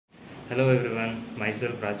Hello everyone,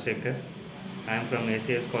 myself Rajshekar. I am from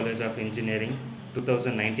ACS College of Engineering,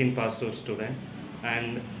 2019 passed out student,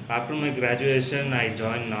 and after my graduation I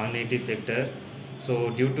joined non-IT sector. So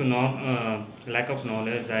due to lack of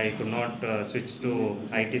knowledge I could not switch to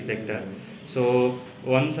IT sector. So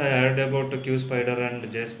once I heard about Qspider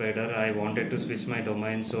and Jspider, I wanted to switch my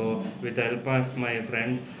domain. So with the help of my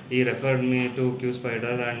friend, he referred me to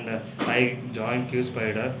Qspider and I joined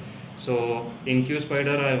Qspider. So in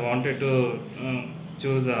Qspider, I wanted to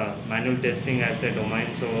choose manual testing as a domain.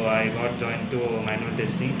 So I got joined to manual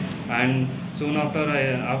testing, and soon after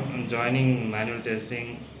joining manual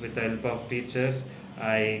testing with the help of teachers,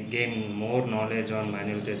 I gained more knowledge on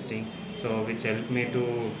manual testing. So which helped me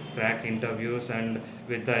to crack interviews, and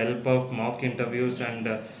with the help of mock interviews and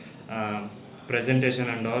presentation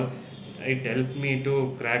and all, it helped me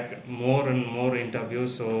to crack more and more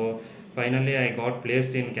interviews. So finally I got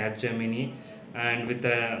placed in Capgemini and with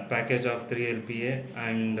a package of 3 LPA,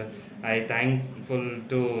 and I thankful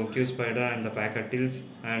to Qspider and the faculties,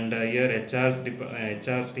 and here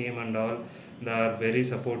HR's team and all, they are very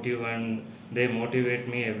supportive and they motivate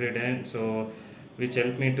me every day, so which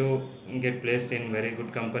helped me to get placed in very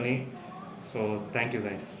good company. So thank you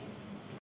guys.